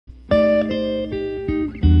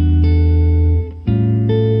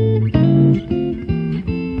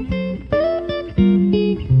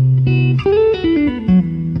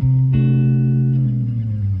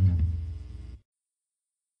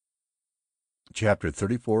Chapter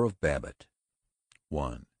 34 of Babbitt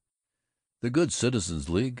 1. The Good Citizens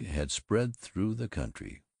League had spread through the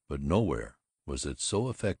country, but nowhere was it so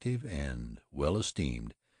effective and well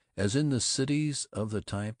esteemed as in the cities of the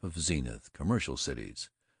type of Zenith, commercial cities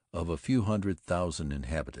of a few 100,000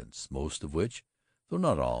 inhabitants, most of which, though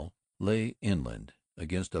not all, lay inland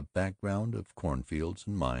against a background of cornfields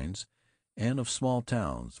and mines, and of small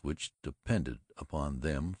towns which depended upon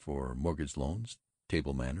them for mortgage loans,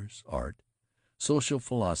 table manners, art, social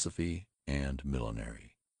philosophy, and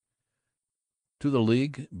millinery. To the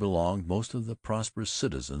League belonged most of the prosperous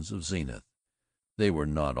citizens of Zenith. They were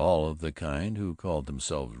not all of the kind who called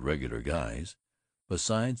themselves regular guys.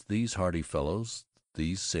 Besides these hardy fellows,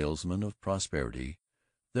 these salesmen of prosperity,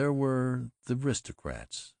 there were the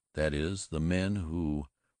aristocrats, that is, the men who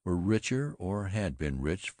were richer or had been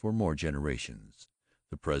rich for more generations,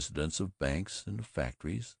 the presidents of banks and of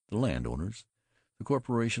factories, the landowners, the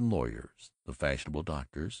corporation lawyers, the fashionable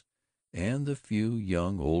doctors, and the few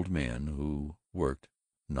young old men who worked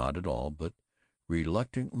not at all, but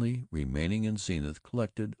reluctantly remaining in Zenith,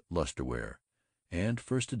 collected lustreware and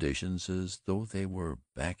first editions as though they were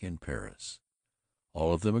back in Paris.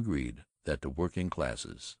 All of them agreed that the working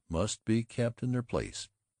classes must be kept in their place,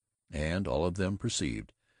 and all of them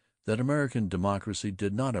perceived that American democracy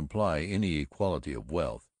did not imply any equality of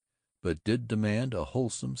wealth, but did demand a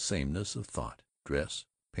wholesome sameness of thought, dress,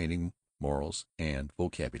 painting, morals, and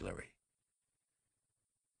vocabulary.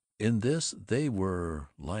 In this they were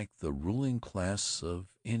like the ruling class of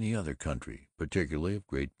any other country, particularly of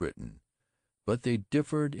Great Britain, but they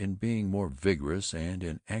differed in being more vigorous and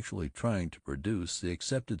in actually trying to produce the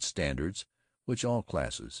accepted standards which all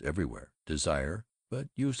classes, everywhere, desire but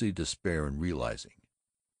usually despair in realizing.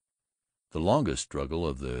 The longest struggle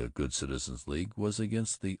of the Good Citizens League was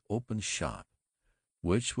against the open shop,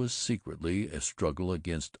 which was secretly a struggle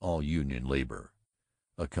against all union labor.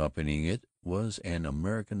 Accompanying it was an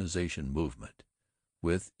Americanization movement,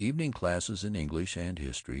 with evening classes in English and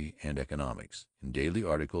history and economics, and daily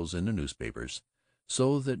articles in the newspapers,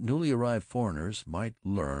 so that newly arrived foreigners might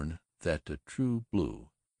learn that the true blue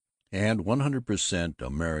and 100%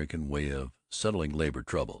 American way of settling labor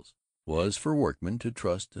troubles was for workmen to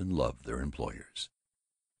trust and love their employers.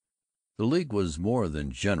 The League was more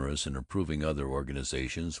than generous in approving other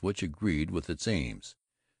organizations which agreed with its aims.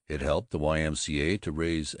 It helped the Y.M.C.A. to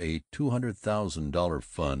raise a $200,000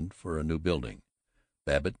 fund for a new building.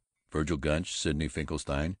 Babbitt, Vergil Gunch, Sidney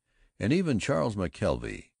Finkelstein, and even Charles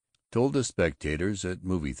McKelvey told the spectators at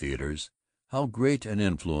movie theaters how great an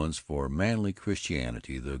influence for manly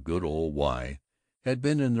Christianity the good old Y had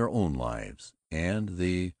been in their own lives, and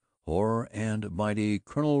the hoar and mighty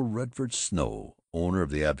Colonel Redford Snow, owner of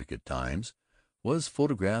the Advocate-Times, was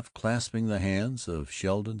photographed clasping the hands of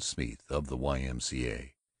Sheldon Smeeth of the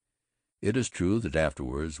Y.M.C.A. It is true that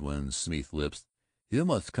afterwards, when Smeeth lisped, "You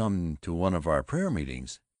must come to one of our prayer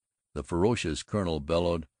meetings," the ferocious colonel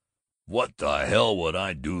bellowed, "What the hell would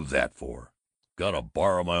I do that for? Gotta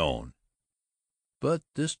borrow my own." But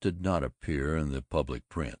this did not appear in the public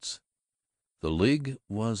prints. The League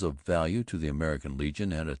was of value to the American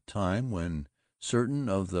Legion at a time when certain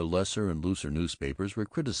of the lesser and looser newspapers were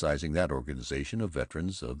criticizing that organization of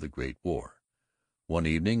veterans of the Great War. One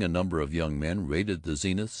evening a number of young men raided the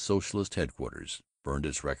Zenith Socialist headquarters, burned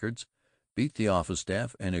its records, beat the office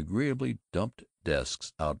staff, and agreeably dumped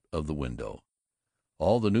desks out of the window.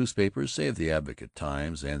 All the newspapers, save the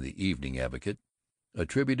Advocate-Times and the Evening Advocate,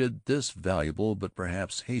 attributed this valuable but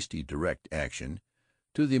perhaps hasty direct action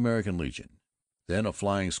to the American Legion. Then a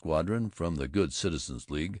flying squadron from the Good Citizens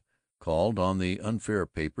League called on the unfair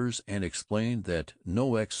papers and explained that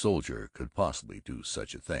no ex-soldier could possibly do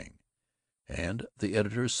such a thing, and the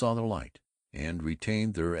editors saw the light and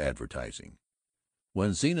retained their advertising.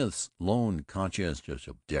 When Zenith's lone conscientious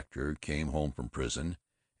objector came home from prison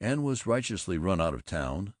and was righteously run out of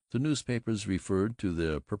town, the newspapers referred to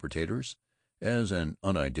the perpetrators as an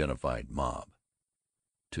unidentified mob.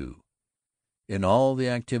 2. In all the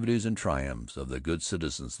activities and triumphs of the Good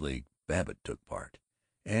Citizens League Babbitt took part,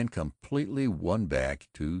 and completely won back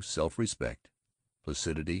to self-respect,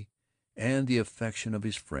 placidity, and the affection of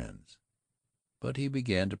his friends. But he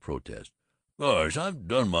began to protest. "Gosh, I've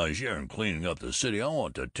done my share in cleaning up the city. I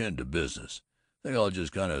want to tend to business. Think I'll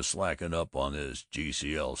just kind of slacken up on this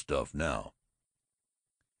G.C.L. stuff now."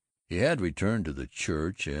 He had returned to the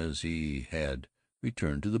church as he had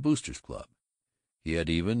returned to the Boosters' Club. He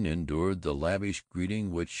had even endured the lavish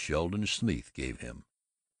greeting which Sheldon Smeeth gave him.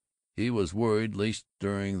 He was worried lest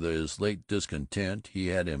during his late discontent he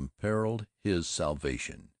had imperiled his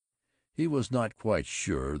salvation. He was not quite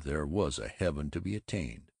sure there was a heaven to be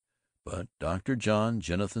attained, but Dr. John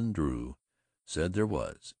Jennison Drew said there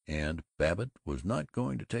was, and Babbitt was not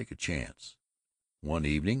going to take a chance. One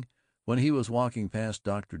evening, when he was walking past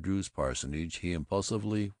Dr. Drew's parsonage, he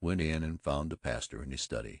impulsively went in and found the pastor in his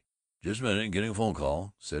study. "Just a minute, getting a phone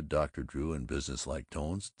call," said Dr. Drew in businesslike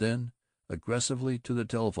tones. Then, aggressively to the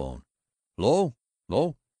telephone, "Hello?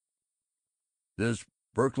 Hello? This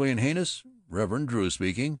Berkeley and Hannis? Reverend Drew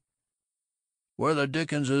speaking. Where the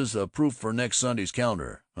dickens is the proof for next Sunday's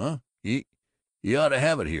calendar? Huh? You ought to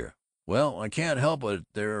have it here. Well, I can't help it.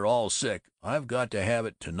 They're all sick. I've got to have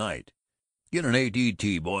it tonight. Get an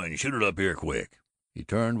ADT, boy, and shoot it up here quick." He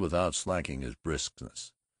turned without slacking his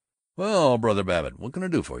briskness. "Well, Brother Babbitt, what can I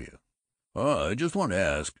do for you?" I just wanted to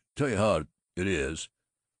ask, tell you how it is,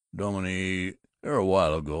 Dominie, there a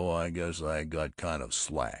while ago I guess I got kind of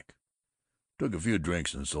slack. Took a few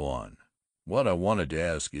drinks and so on. What I wanted to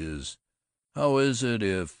ask is, how is it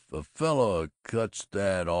if a fellow cuts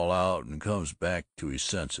that all out and comes back to his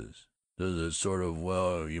senses? Does it sort of,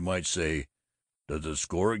 well, you might say, does it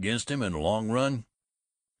score against him in the long run?"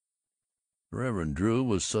 The Reverend Drew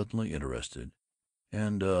was suddenly interested.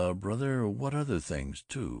 "And, brother, what other things,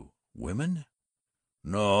 too? Women?"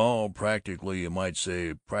 "No, practically, you might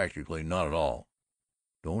say practically not at all."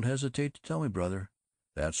 "Don't hesitate to tell me, brother.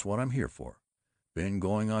 That's what I'm here for. Been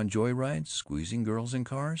going on joy rides, squeezing girls in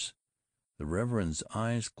cars?" The Reverend's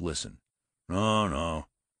eyes glistened. "No, no."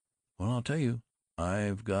 "Well, I'll tell you.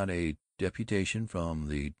 I've got a deputation from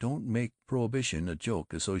the Don't Make Prohibition a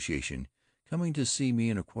Joke Association coming to see me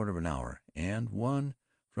in a quarter of an hour, and one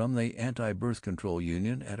from the Anti-Birth Control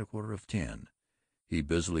Union at a quarter of 10." He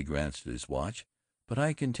busily glanced at his watch. "But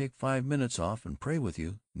I can take 5 minutes off and pray with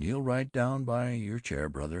you. Kneel right down by your chair,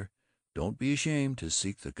 brother. Don't be ashamed to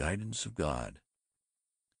seek the guidance of God."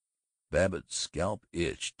 Babbitt's scalp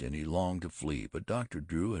itched and he longed to flee, but Dr.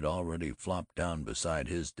 Drew had already flopped down beside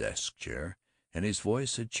his desk chair, and his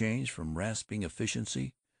voice had changed from rasping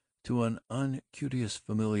efficiency to an unctuous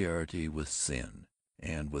familiarity with sin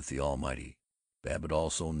and with the Almighty. Babbitt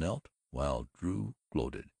also knelt, while Drew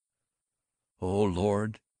gloated, "O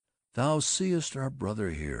Lord, Thou seest our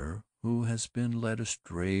brother here, who has been led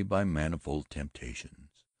astray by manifold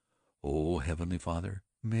temptations. O Heavenly Father,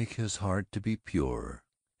 make his heart to be pure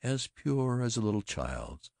as a little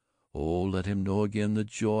child's. Oh, let him know again the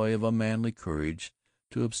joy of a manly courage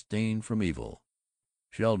to abstain from evil."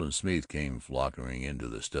 Sheldon Smeeth came flockering into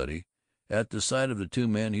the study. At the sight of the two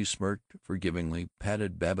men he smirked forgivingly,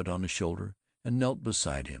 patted Babbitt on the shoulder, and knelt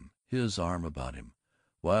beside him, his arm about him,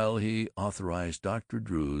 while he authorized Dr.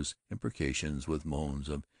 Drew's imprecations with moans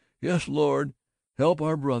of, "Yes, Lord, help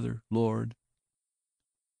our brother, Lord."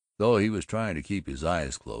 Though he was trying to keep his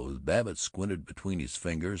eyes closed, Babbitt squinted between his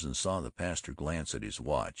fingers and saw the pastor glance at his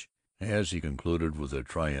watch, as he concluded with a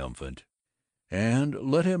triumphant, "And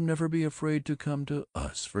let him never be afraid to come to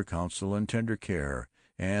us for counsel and tender care,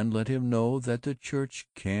 and let him know that the church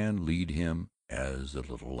can lead him as a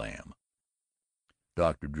little lamb."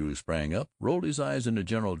 Dr. Drew sprang up, rolled his eyes in the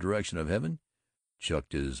general direction of heaven,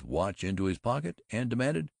 chucked his watch into his pocket, and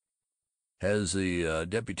demanded, "Has the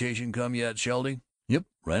deputation come yet, Sheldy?" "Yep,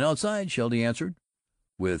 right outside," Sheldy answered,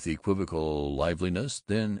 with equivocal liveliness.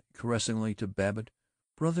 Then, caressingly to Babbitt,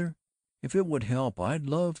 "Brother, if it would help, I'd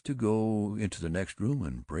love to go into the next room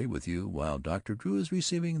and pray with you while Dr. Drew is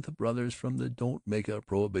receiving the brothers from the Don't Make a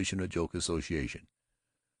Prohibition a Joke Association."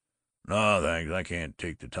 "No, thanks. I can't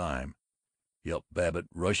take the time," yelped Babbitt,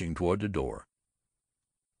 rushing toward the door.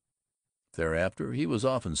 Thereafter he was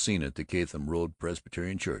often seen at the Catham Road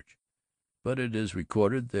Presbyterian Church, but it is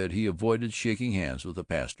recorded that he avoided shaking hands with the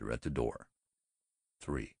pastor at the door.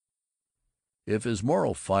 3. If his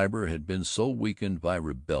moral fiber had been so weakened by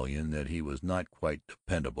rebellion that he was not quite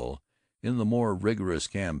dependable in the more rigorous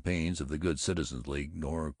campaigns of the Good Citizens League,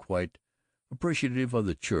 nor quite appreciative of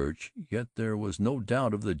the church, yet there was no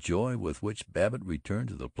doubt of the joy with which Babbitt returned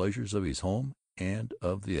to the pleasures of his home and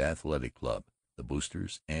of the athletic club, the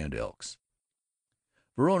Boosters and Elks.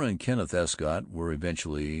 Verona and Kenneth Escott were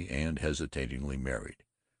eventually and hesitatingly married.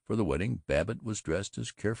 For the wedding Babbitt was dressed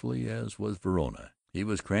as carefully as was Verona. He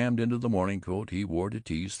was crammed into the morning coat he wore to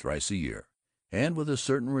teas thrice a year, and with a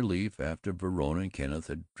certain relief, after Verona and Kenneth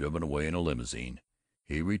had driven away in a limousine,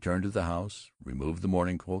 he returned to the house, removed the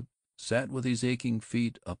morning coat, sat with his aching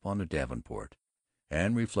feet up on the davenport,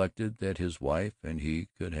 and reflected that his wife and he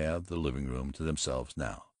could have the living room to themselves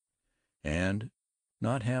now, and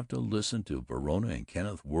not have to listen to Verona and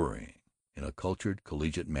Kenneth worrying in a cultured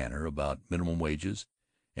collegiate manner about minimum wages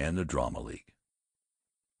and the Drama League.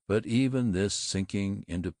 But even this sinking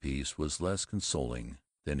into peace was less consoling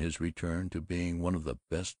than his return to being one of the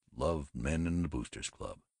best loved men in the Boosters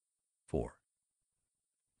Club. 4.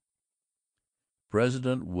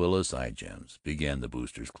 President Willis Ijams began the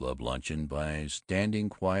Boosters' Club luncheon by standing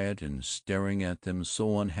quiet and staring at them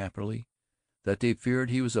so unhappily that they feared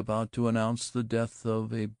he was about to announce the death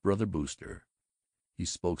of a brother Booster. He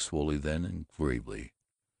spoke slowly then and gravely.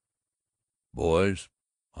 "Boys,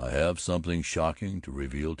 I have something shocking to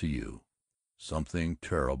reveal to you, something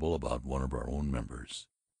terrible about one of our own members."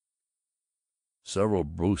 Several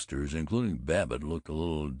Boosters, including Babbitt, looked a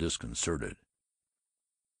little disconcerted.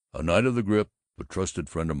 "A knight of the grip, a trusted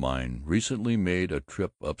friend of mine, recently made a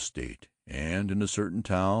trip upstate, and in a certain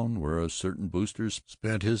town where a certain Booster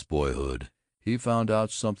spent his boyhood, he found out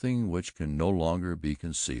something which can no longer be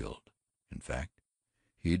concealed. In fact,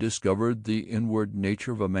 he discovered the inward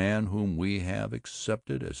nature of a man whom we have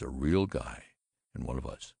accepted as a real guy, and one of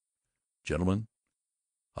us. Gentlemen,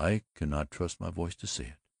 I cannot trust my voice to say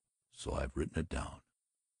it, so I've written it down."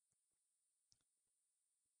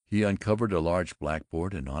 He uncovered a large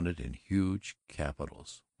blackboard, and on it, in huge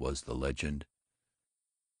capitals, was the legend,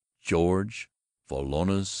 "George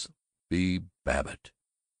Follansbee B. Babbitt.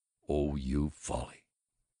 Oh, you folly!"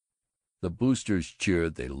 The Boosters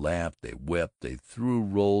cheered, they laughed, they wept, they threw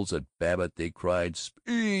rolls at Babbitt, they cried,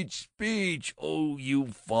 "Speech! Speech! Oh,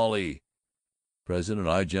 you folly!" President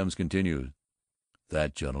Ijams continued,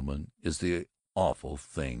 "That, gentlemen, is the awful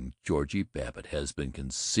thing Georgie Babbitt has been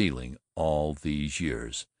concealing all these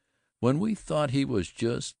years, when we thought he was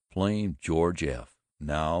just plain George F.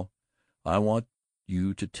 Now, I want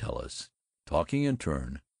you to tell us, talking in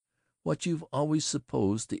turn, what you've always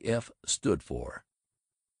supposed the F stood for."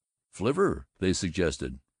 "Flivver," they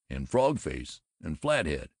suggested, and Frog Face, and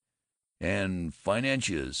Flathead, and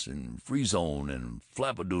Financius, and Freezone, and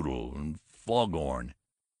Flappadoodle, and Foghorn.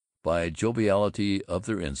 By joviality of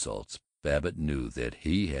their insults, Babbitt knew that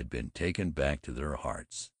he had been taken back to their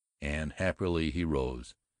hearts, and happily he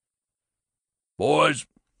rose. "Boys,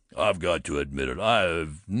 I've got to admit it.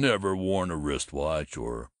 I've never worn a wrist watch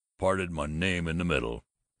or parted my name in the middle.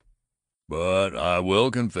 But I will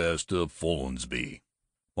confess to Follansbee.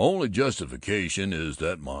 My only justification is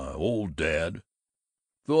that my old dad,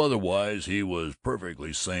 though otherwise he was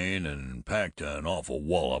perfectly sane and packed an awful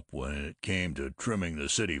wallop when it came to trimming the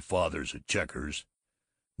city fathers at checkers,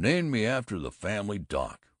 named me after the family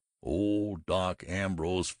doc, old Doc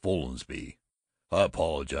Ambrose Follansbee. I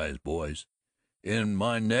apologize, boys. In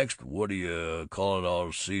my next what-do-you-call-it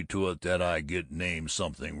I'll see to it that I get named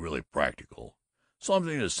something really practical,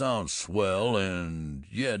 something that sounds swell and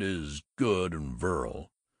yet is good and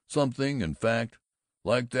virile, something, in fact,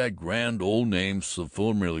 like that grand old name so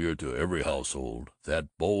familiar to every household,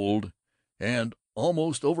 that bold and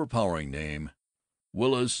almost overpowering name,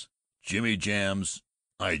 Willis Jimmy Jams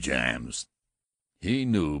Ijams." He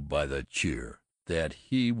knew by the cheer that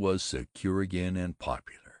he was secure again and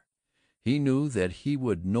popular. He knew that he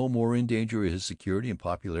would no more endanger his security and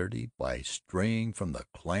popularity by straying from the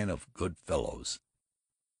clan of Good Fellows.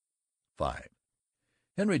 5.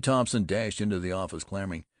 Henry Thompson dashed into the office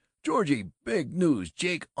clamoring, "Georgie, big news!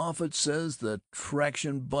 Jake Offutt says the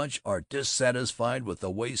Traction bunch are dissatisfied with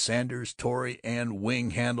the way Sanders, Torrey, and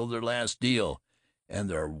Wing handled their last deal,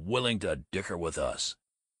 and they're willing to dicker with us."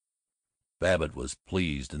 Babbitt was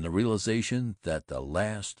pleased in the realization that the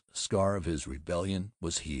last scar of his rebellion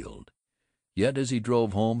was healed. Yet as he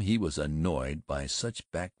drove home he was annoyed by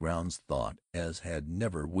such background thought as had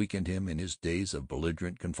never weakened him in his days of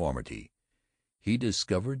belligerent conformity. He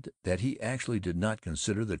discovered that he actually did not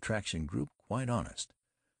consider the Traction group quite honest.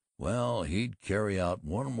 Well, he'd carry out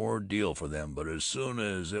one more deal for them, but as soon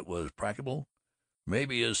as it was practicable,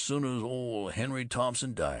 maybe as soon as old Henry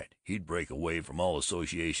Thompson died, he'd break away from all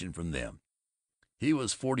association from them. He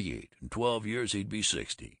was 48. In 12 years he'd be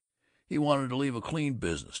 60. He wanted to leave a clean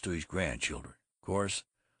business to his grandchildren. Of course,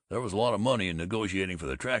 there was a lot of money in negotiating for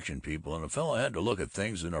the Traction people, and a fellow had to look at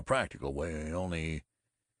things in a practical way, only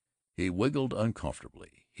he wiggled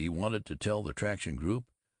uncomfortably. He wanted to tell the Traction group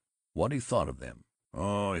what he thought of them.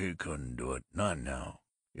 Oh, he couldn't do it. Not now.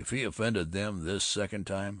 If he offended them this second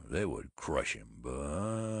time, they would crush him.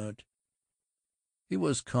 But he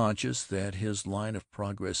was conscious that his line of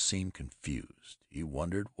progress seemed confused. He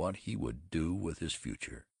wondered what he would do with his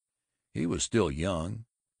future. He was still young.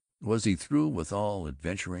 Was he through with all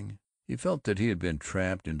adventuring? He felt that he had been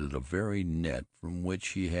trapped into the very net from which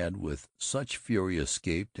he had with such fury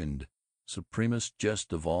escaped, and, supremest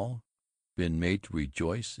jest of all, been made to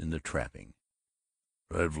rejoice in the trapping.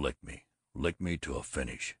 "They've licked me to a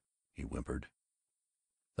finish," he whimpered.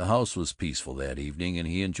 The house was peaceful that evening, and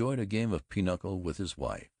he enjoyed a game of pinochle with his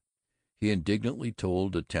wife. He indignantly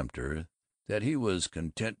told a tempter that he was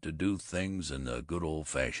content to do things in the good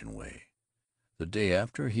old-fashioned way. The day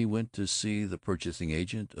after, he went to see the purchasing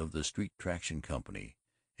agent of the Street Traction Company,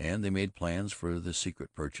 and they made plans for the secret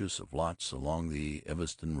purchase of lots along the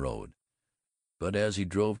Evanston road. But as he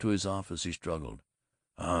drove to his office he struggled.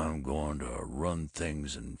 "I'm going to run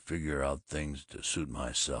things and figure out things to suit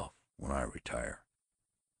myself when I retire."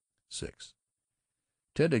 6.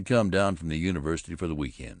 Ted had come down from the university for the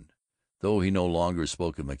weekend. Though he no longer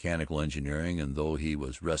spoke of mechanical engineering, and though he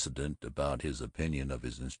was reticent about his opinion of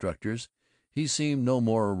his instructors, he seemed no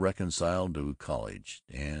more reconciled to college,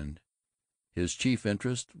 and his chief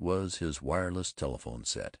interest was his wireless telephone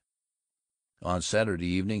set. On Saturday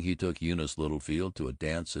evening he took Eunice Littlefield to a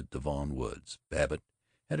dance at Devon Woods. Babbitt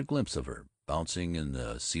had a glimpse of her, bouncing in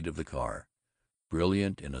the seat of the car,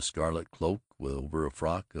 brilliant in a scarlet cloak over a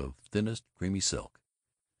frock of thinnest creamy silk.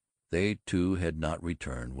 They, too, had not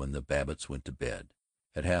returned when the Babbitts went to bed.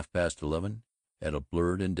 At 11:30, at a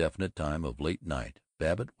blurred, indefinite time of late night,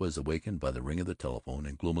 Babbitt was awakened by the ring of the telephone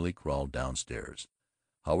and gloomily crawled downstairs.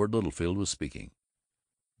 Howard Littlefield was speaking.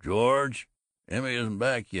 "George, Emmy isn't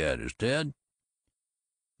back yet. Is Ted?"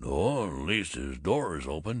 "No, at least his door is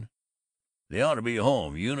open." "They ought to be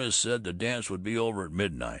home. Eunice said the dance would be over at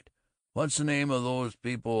midnight. What's the name of those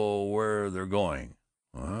people where they're going?"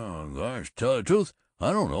 "Well, gosh, tell the truth,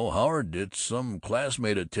 I don't know, Howard. It's some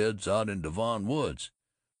classmate of Ted's out in Devon Woods.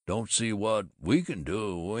 Don't see what we can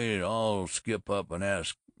do. Wait, I'll skip up and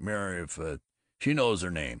ask Mary if she knows her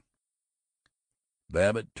name."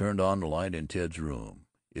 Babbitt turned on the light in Ted's room.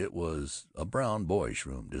 It was a brown, boyish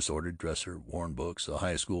room. Disordered dresser, worn books, a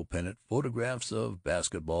high school pennant, photographs of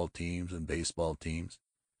basketball teams and baseball teams.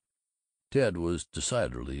 Ted was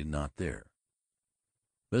decidedly not there.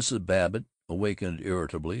 Mrs. Babbitt, awakened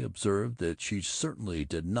irritably, observed that she certainly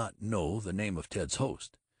did not know the name of Ted's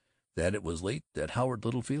host, that it was late, that Howard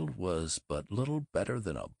Littlefield was but little better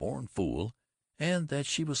than a born fool, and that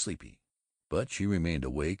she was sleepy. But she remained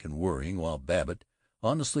awake and worrying, while Babbitt,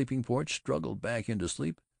 on the sleeping porch, struggled back into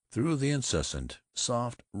sleep through the incessant,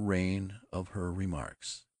 soft rain of her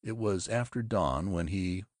remarks. It was after dawn when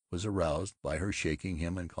he was aroused by her shaking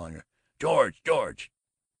him and calling her, "George! George!"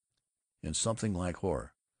 in something like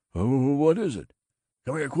horror. "Oh, what is it?"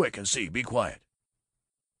 "Come here quick and see. Be quiet."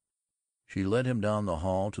 She led him down the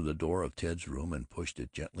hall to the door of Ted's room and pushed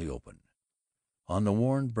it gently open. On the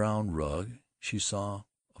worn brown rug she saw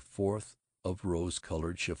a fourth of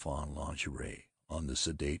rose-colored chiffon lingerie, on the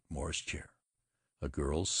sedate Morris chair a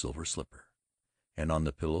girl's silver slipper, and on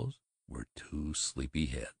the pillows were two sleepy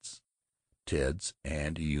heads, Ted's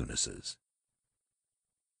and Eunice's.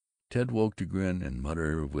 Ted woke to grin and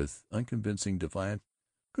mutter with unconvincing defiance,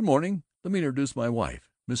 "Good morning. Let me introduce my wife,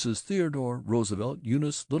 Mrs. Theodore Roosevelt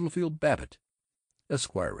Eunice Littlefield Babbitt,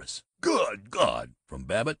 Esquiress." "Good God!" from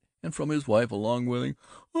Babbitt, and from his wife a long wailing,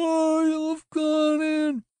 "Oh, you've gone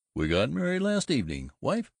in." "We got married last evening.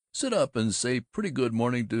 Wife, sit up and say pretty good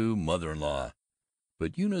morning to mother-in-law."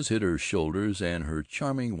 But Eunice hid her shoulders and her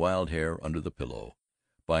charming wild hair under the pillow.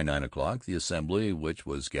 By 9 o'clock the assembly which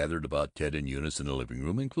was gathered about Ted and Eunice in the living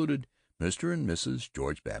room included Mr. and Mrs.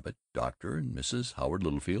 George Babbitt, Dr. and Mrs. Howard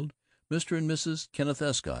Littlefield, Mr. and Mrs. Kenneth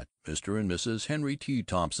Escott, Mr. and Mrs. Henry T.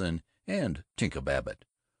 Thompson, and Tinka Babbitt,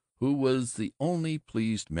 who was the only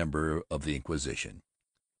pleased member of the Inquisition.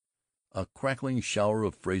 A crackling shower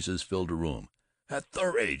of phrases filled the room. "At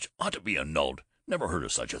their age ought to be annulled. Never heard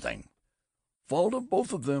of such a thing." "Fault of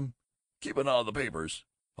both of them." "Keep it out of the papers."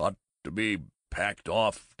 "Ought to be packed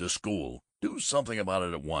off to school." "Do something about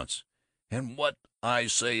it at once." "And what I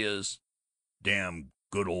say is, damn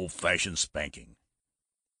good old-fashioned spanking."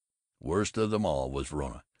 Worst of them all was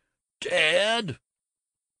Verona. "Ted!"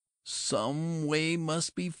 "Some way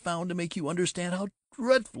must be found to make you understand how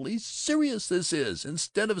dreadfully serious this is,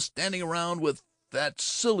 instead of standing around with that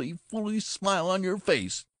silly, foolish smile on your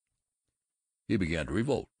face." He began to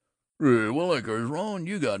revolt. "Willikers, Rone,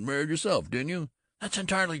 you got married yourself, didn't you?" "That's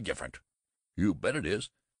entirely different." "You bet it is.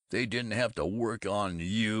 They didn't have to work on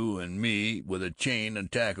you and me with a chain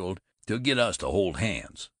and tackle to get us to hold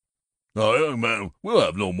hands." "Now, young man, we'll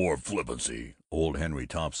have no more flippancy," old Henry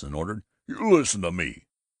Thompson ordered. "You listen to me."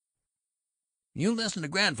 "You listen to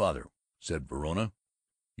Grandfather," said Verona.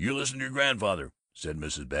 "You listen to your grandfather," said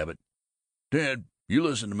Mrs. Babbitt. "Ted, you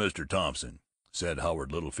listen to Mr. Thompson," said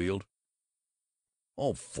Howard Littlefield.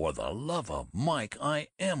 "Oh, for the love of Mike, I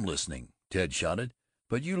am listening!" Ted shouted.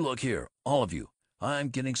 "But you look here, all of you. I'm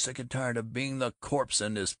getting sick and tired of being the corpse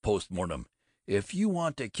in this post-mortem. If you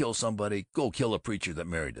want to kill somebody, go kill the preacher that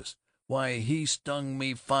married us. Why, he stung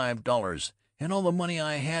me $5, and all the money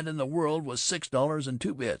I had in the world was $6 and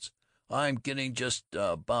 2 bits. I'm getting just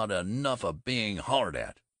about enough of being hollered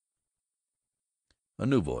at." A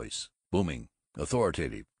new voice, booming,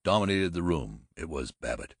 authoritative, dominated the room. It was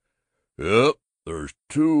Babbitt. "Yep, there's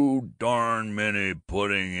too darn many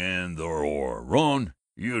putting in their oar. Rone,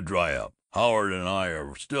 you dry up. Howard and I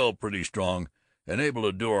are still pretty strong and able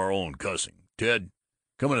to do our own cussing. Ted,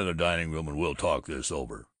 come into the dining room and we'll talk this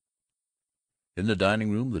over." In the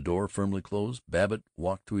dining room, the door firmly closed, Babbitt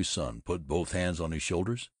walked to his son, put both hands on his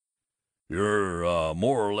shoulders. "You're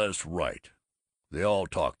more or less right. They all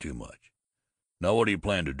talk too much. Now what do you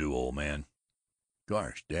plan to do, old man?"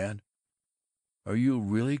 "Gosh, Dad, are you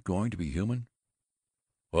really going to be human?"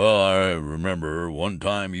 "Well, I remember one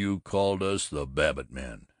time you called us the Babbitt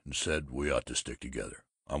men, and said we ought to stick together.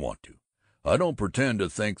 I want to. I don't pretend to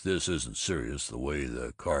think this isn't serious, the way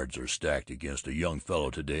the cards are stacked against a young fellow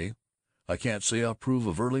today. I can't say I approve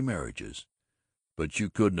of early marriages, but you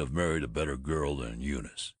couldn't have married a better girl than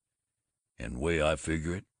Eunice. And way I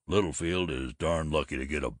figure it, Littlefield is darn lucky to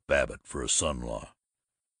get a Babbitt for a son-in-law.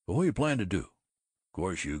 But what do you plan to do? Of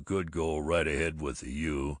course you could go right ahead with the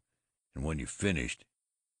U, and when you've finished—"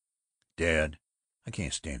 "Dad, I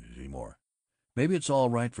can't stand it any more. Maybe it's all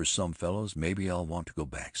right for some fellows. Maybe I'll want to go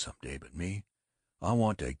back some day. But me, I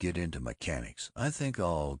want to get into mechanics. I think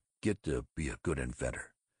I'll get to be a good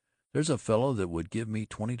inventor. There's a fellow that would give me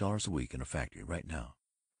 $20 a week in a factory right now."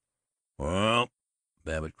 "Well,"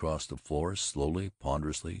 Babbitt crossed the floor slowly,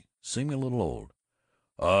 ponderously, seeming a little old,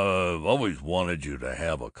 "I've always wanted you to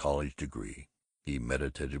have a college degree." He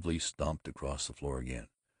meditatively stomped across the floor again.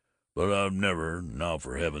 "But I've never— now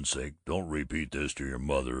for heaven's sake don't repeat this to your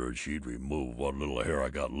mother or she'd remove what little hair I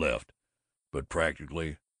got left— but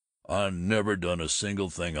practically I've never done a single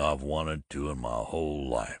thing I've wanted to in my whole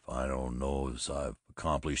life. I don't know as I've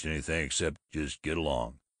accomplished anything except just get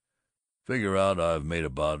along. Figure out I've made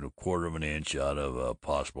about a quarter of an inch out of a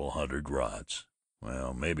possible 100 rods.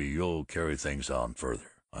 Well, maybe you'll carry things on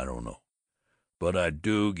further. I don't know. But I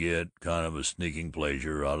do get kind of a sneaking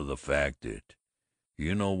pleasure out of the fact that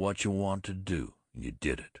you know what you want to do, and you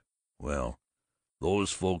did it. Well,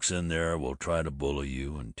 those folks in there will try to bully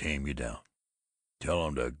you and tame you down. Tell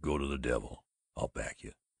 'em to go to the devil. I'll back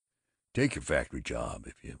you. Take your factory job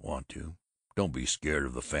if you want to. Don't be scared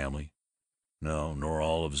of the family. No, nor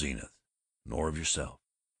all of Zenith, nor of yourself,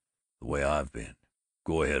 the way I've been.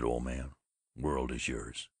 Go ahead, old man. World is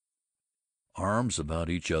yours." Arms about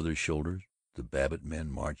each other's shoulders, the Babbitt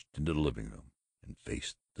men marched into the living room and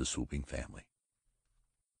faced the swooping family.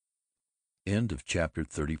 End of chapter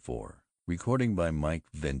 34. Recording by Mike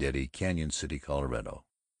Vendetti, Canyon City, Colorado.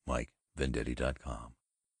 MikeVendetti.com.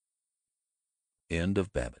 End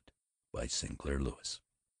of Babbitt by Sinclair Lewis.